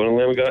 Yes, I'm going to the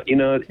Lamb of God.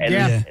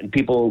 And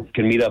people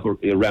can meet up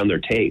around their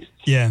taste.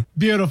 Yeah.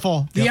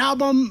 Beautiful. The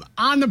album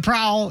On the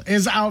Prowl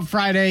is out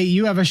Friday.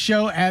 You have a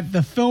show at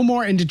the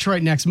Fillmore in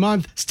Detroit next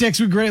month. Sticks,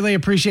 we greatly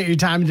appreciate your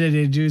time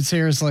today, dude.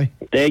 Seriously.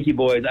 Thank you,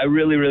 boys. I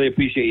really, really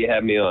appreciate you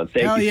having me on.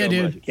 Thank you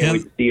so much. Can't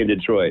wait to see you in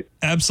Detroit.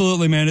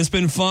 Absolutely, man. It's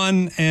been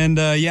fun. And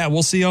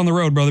we'll see you on the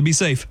road, brother. Be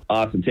safe.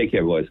 Awesome. Take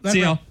care, boys.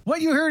 See y'all. What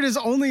you heard is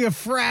only a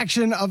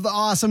fraction of the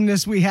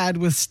awesomeness we had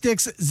with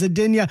Styx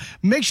Zadinia.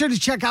 Make sure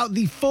to check out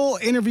the full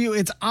interview.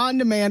 It's on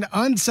demand,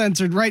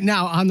 uncensored right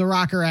now on the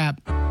Rocker app.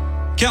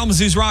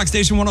 Kalamazoo's Rock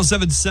Station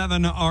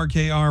 107.7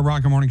 RKR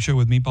Rocker Morning Show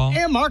with Meatball.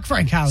 And Mark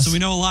Frankhouse. So we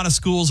know a lot of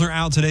schools are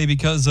out today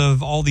because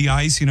of all the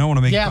ice, want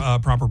to make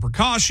proper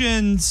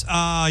precautions.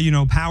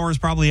 Power's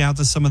probably out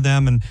to some of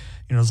them. And,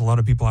 there's a lot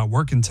of people out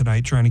working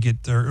tonight trying to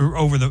get, or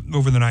over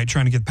the night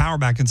trying to get power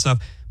back and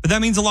stuff. But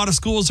that means a lot of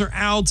schools are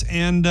out,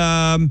 and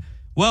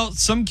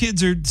some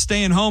kids are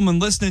staying home and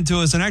listening to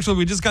us. And actually,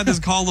 we just got this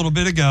call a little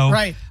bit ago.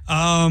 Right.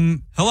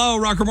 Hello,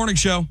 Rocker Morning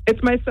Show.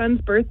 It's my son's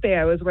birthday.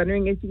 I was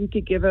wondering if you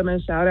could give him a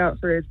shout out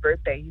for his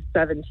birthday. He's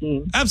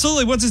 17.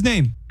 Absolutely. What's his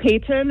name?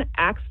 Peyton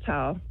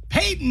Axtell.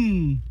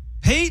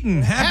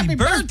 Peyton, happy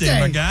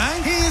birthday, my guy.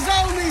 He's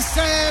only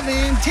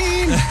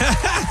 17.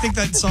 I think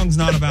that song's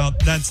not about,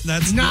 that's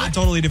not a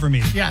totally different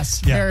meaning. Yes,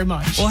 very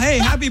much. Well, hey,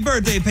 happy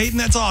birthday, Peyton.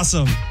 That's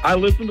awesome. I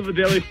listen to the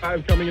Daily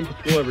 5 coming into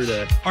school every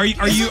day. Are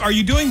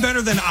you doing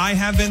better than I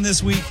have been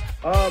this week?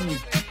 A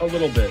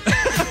little bit.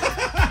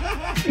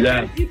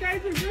 Yeah. You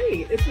guys are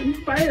great. It's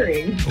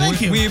inspiring.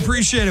 Thank you. We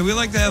appreciate it. We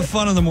like to have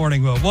fun in the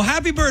morning. Well,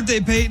 happy birthday,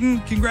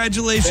 Peyton.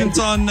 Congratulations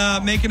on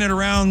making it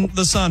around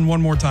the sun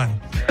one more time.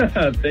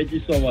 Thank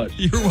you so much.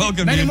 You're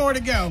welcome, Many dude. more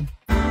to go.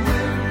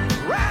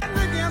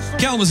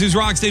 Kalamazoo's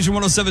Rock Station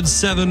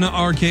 107.7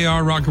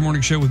 RKR Rocker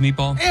Morning Show with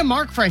Meatball. And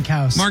Mark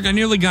Frankhouse. Mark, I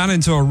nearly got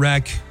into a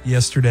wreck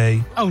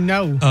yesterday. Oh,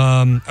 no.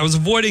 I was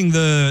avoiding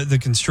the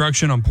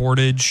construction on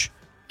Portage.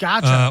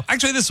 Gotcha.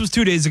 Actually, this was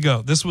 2 days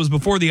ago. This was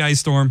before the ice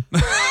storm.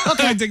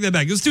 Okay. I take that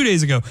back. It was 2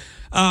 days ago.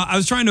 I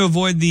was trying to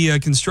avoid the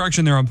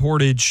construction there on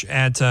Portage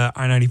at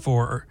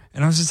I-94.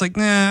 And I was just like,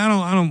 nah,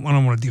 I don't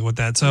want to deal with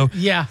that. So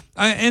yeah.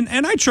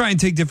 I try and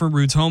take different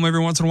routes home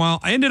every once in a while.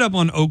 I ended up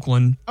on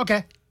Oakland.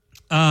 Okay.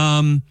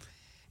 And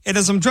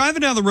as I'm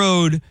driving down the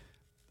road,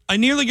 I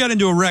nearly got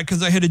into a wreck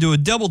because I had to do a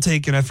double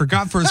take and I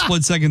forgot for a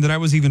split second that I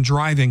was even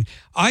driving.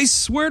 I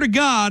swear to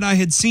God, I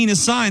had seen a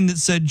sign that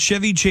said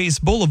Chevy Chase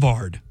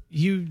Boulevard.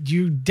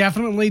 You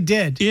definitely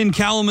did. In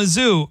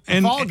Kalamazoo.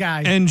 And Fall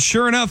Guy. And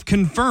sure enough,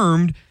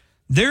 confirmed,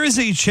 there is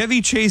a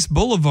Chevy Chase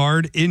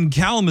Boulevard in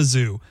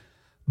Kalamazoo.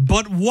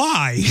 But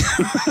why?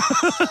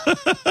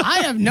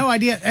 I have no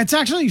idea. It's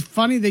actually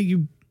funny that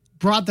you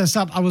brought this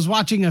up. I was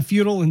watching A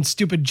Futile and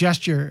Stupid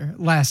Gesture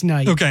last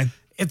night. Okay.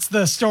 It's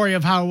the story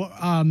of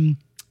how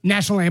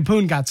National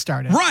Lampoon got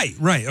started. Right.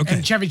 Okay.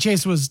 And Chevy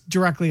Chase was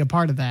directly a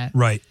part of that.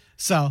 Right.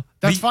 So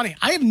that's funny.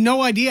 I have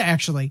no idea,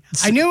 actually.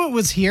 I knew it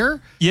was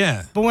here.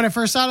 Yeah. But when I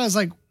first saw it, I was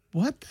like,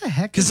 what the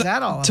heck is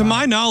that all about? To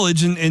my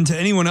knowledge, and to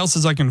anyone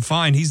else's I can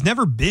find, he's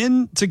never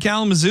been to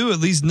Kalamazoo, at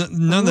least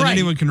none that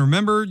anyone can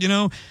remember.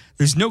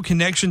 There's no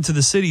connection to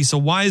the city. So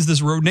why is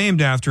this road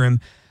named after him?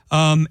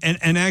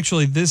 And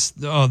actually this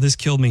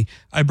killed me.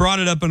 I brought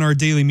it up in our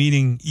daily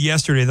meeting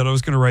yesterday that I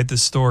was going to write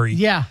this story.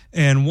 Yeah.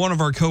 And one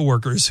of our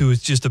coworkers, who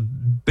is just a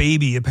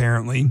baby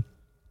apparently,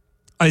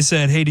 I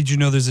said, hey, did you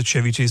know there's a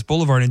Chevy Chase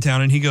Boulevard in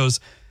town? And he goes,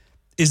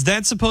 is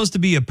that supposed to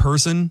be a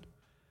person?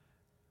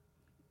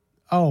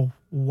 Oh,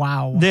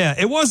 wow. Yeah,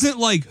 it wasn't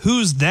like,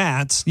 who's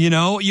that?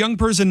 Young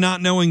person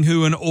not knowing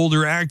who an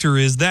older actor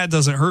is, that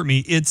doesn't hurt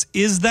me.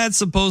 Is that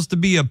supposed to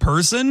be a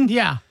person?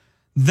 Yeah.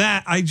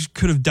 That I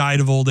could have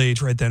died of old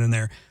age right then and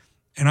there.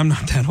 And I'm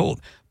not that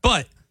old.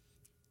 But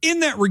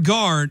in that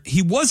regard,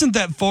 he wasn't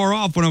that far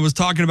off when I was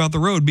talking about the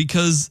road,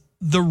 because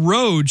the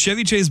road,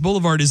 Chevy Chase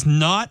Boulevard, is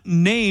not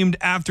named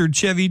after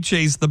Chevy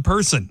Chase, the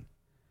person.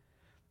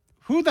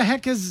 Who the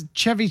heck is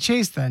Chevy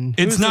Chase then?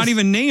 It's not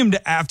even named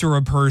after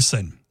a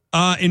person.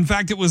 In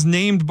fact, it was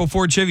named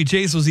before Chevy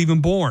Chase was even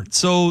born.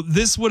 So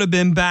this would have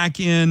been back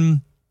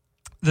in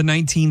the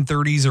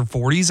 1930s or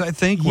 40s, I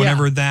think,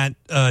 whenever that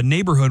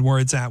neighborhood where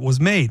it's at was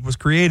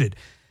created.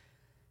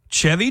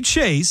 Chevy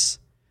Chase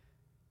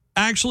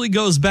actually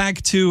goes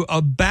back to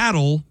a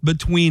battle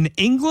between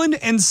England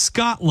and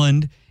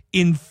Scotland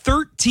in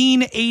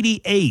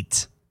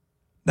 1388.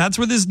 That's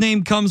where this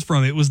name comes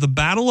from. It was the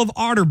Battle of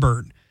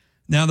Otterburn.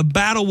 Now, the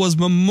battle was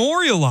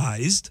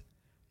memorialized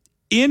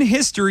in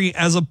history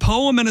as a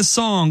poem and a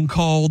song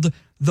called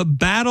The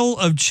Battle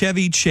of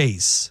Chevy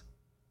Chase.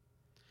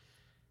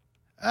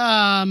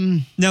 Now,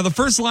 the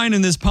first line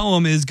in this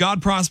poem is,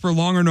 God prosper,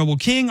 long or noble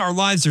king, our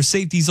lives, our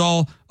safety's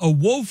all, a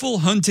woeful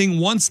hunting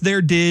once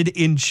there did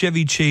in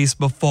Chevy Chase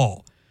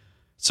befall.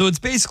 So it's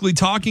basically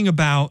talking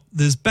about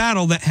this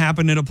battle that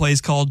happened at a place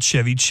called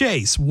Chevy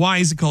Chase. Why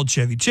is it called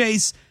Chevy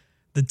Chase?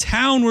 The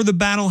town where the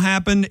battle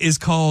happened is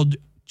called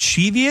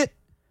Cheviot,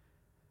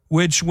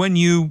 which when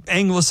you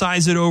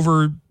anglicize it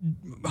over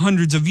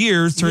hundreds of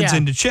years turns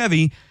into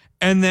Chevy.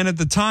 And then at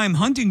the time,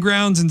 hunting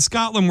grounds in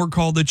Scotland were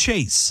called the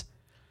Chase.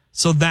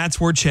 So that's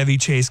where Chevy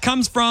Chase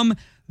comes from.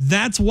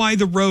 That's why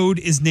the road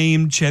is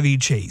named Chevy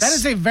Chase. That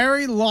is a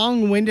very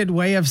long-winded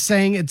way of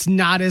saying it's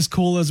not as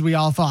cool as we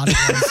all thought it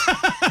was.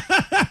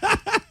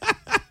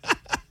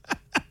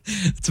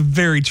 It's a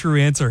very true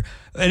answer.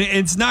 And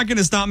it's not going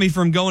to stop me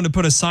from going to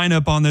put a sign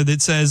up on there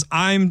that says,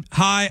 I'm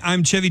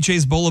Chevy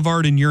Chase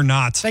Boulevard and you're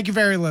not. Thank you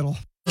very little.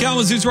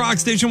 Kalamazoo's Rock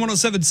Station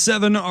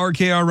 107.7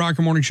 RKR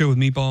Rocker Morning Show with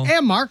Meatball.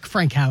 And Mark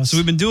Frankhouse. So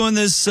we've been doing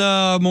this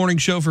morning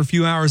show for a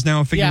few hours now.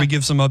 I figured we'd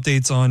give some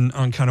updates on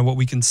kind of what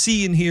we can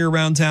see and hear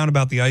around town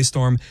about the ice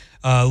storm.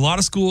 A lot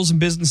of schools and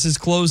businesses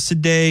closed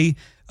today.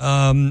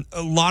 A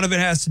lot of it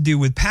has to do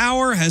with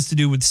power, has to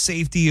do with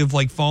safety of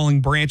like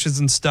falling branches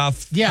and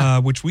stuff,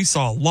 which we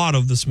saw a lot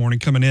of this morning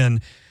coming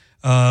in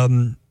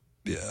on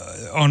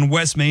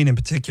West Main in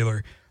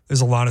particular. There's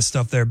a lot of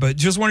stuff there, but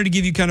just wanted to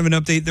give you kind of an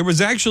update. There was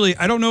actually,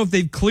 I don't know if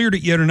they've cleared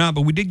it yet or not,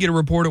 but we did get a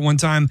report at one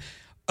time,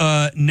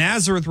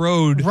 Nazareth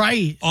Road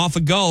off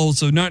of Gull,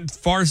 so not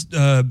far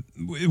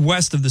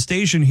west of the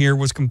station here,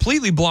 was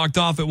completely blocked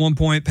off at one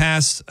point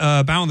past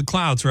Bound the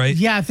Clouds, right?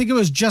 Yeah, I think it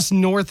was just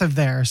north of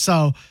there.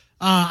 So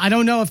I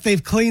don't know if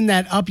they've cleaned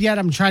that up yet.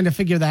 I'm trying to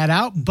figure that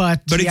out.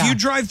 But if you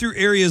drive through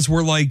areas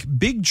where like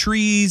big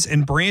trees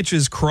and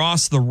branches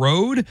cross the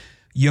road,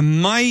 you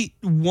might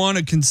want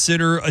to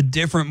consider a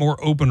different,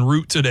 more open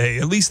route today,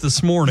 at least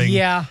this morning.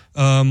 Yeah.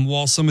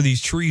 While some of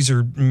these trees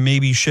are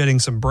maybe shedding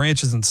some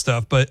branches and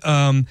stuff. But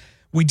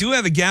we do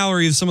have a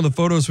gallery of some of the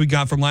photos we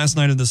got from last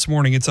night and this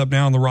morning. It's up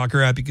now on the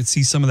Rocker app. You can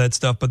see some of that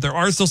stuff. But there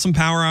are still some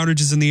power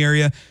outages in the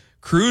area.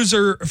 Crews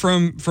are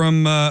from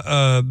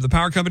the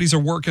power companies are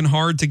working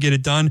hard to get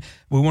it done.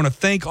 We want to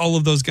thank all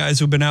of those guys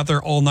who've been out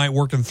there all night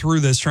working through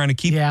this, trying to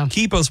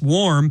keep us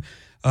warm.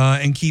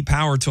 And keep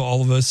power to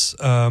all of us.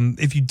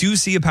 If you do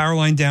see a power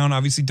line down,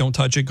 obviously don't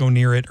touch it, go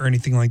near it, or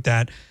anything like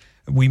that.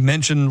 We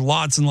mentioned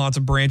lots and lots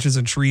of branches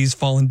and trees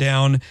falling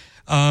down.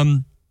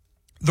 The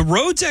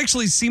roads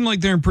actually seem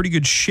like they're in pretty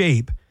good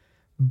shape,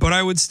 but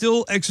I would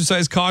still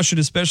exercise caution,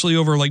 especially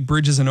over like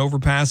bridges and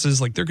overpasses.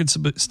 Like there could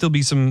still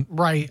be some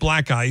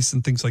black ice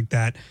and things like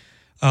that.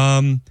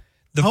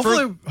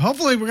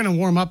 Hopefully we're going to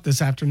warm up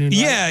this afternoon.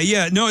 Right?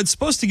 Yeah. No, it's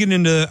supposed to get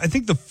into, I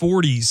think, the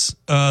 40s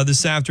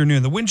this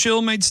afternoon. The wind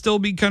chill might still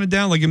be kind of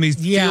down. Like it may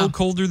feel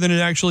colder than it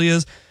actually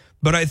is.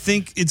 But I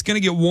think it's going to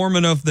get warm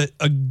enough that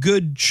a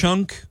good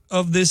chunk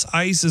of this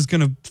ice is going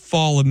to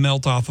fall and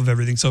melt off of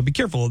everything. So be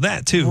careful of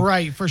that, too.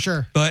 Right, for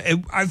sure. But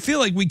I feel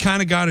like we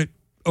kind of got it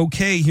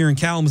okay here in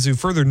Kalamazoo.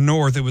 Further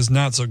north, it was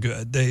not so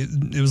good.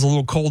 It was a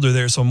little colder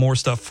there, so more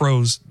stuff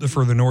froze the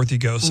further north you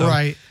go. So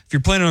if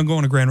you're planning on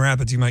going to Grand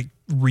Rapids, you might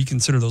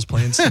reconsider those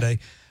plans today.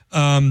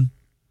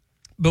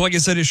 But like I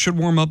said, it should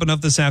warm up enough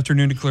this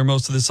afternoon to clear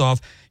most of this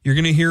off. You're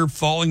going to hear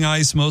falling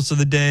ice most of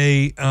the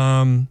day.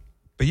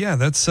 But yeah,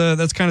 that's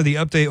kind of the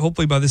update.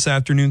 Hopefully by this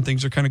afternoon,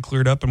 things are kind of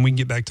cleared up and we can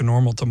get back to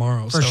normal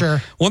tomorrow. For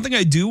sure. One thing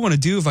I do want to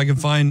do, if I can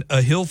find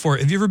a hill for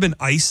it. Have you ever been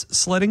ice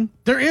sledding?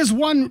 There is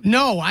one.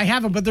 No, I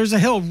haven't, but there's a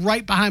hill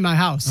right behind my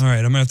house. All right,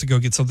 I'm going to have to go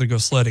get something to go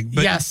sledding.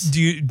 But yes.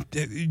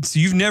 So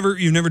you've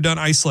never done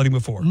ice sledding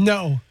before?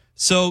 No.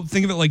 So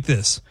think of it like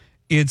this.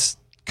 It's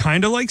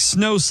kind of like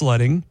snow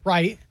sledding.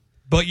 Right.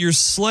 But your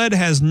sled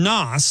has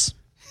NOS.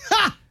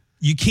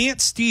 You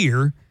can't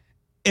steer.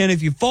 And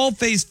if you fall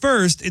face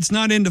first, it's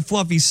not into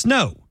fluffy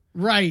snow.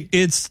 Right.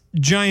 It's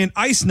giant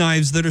ice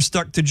knives that are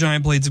stuck to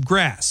giant blades of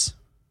grass.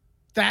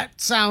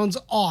 That sounds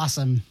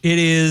awesome. It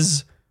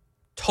is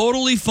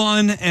totally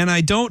fun, and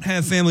I don't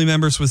have family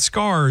members with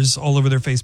scars all over their face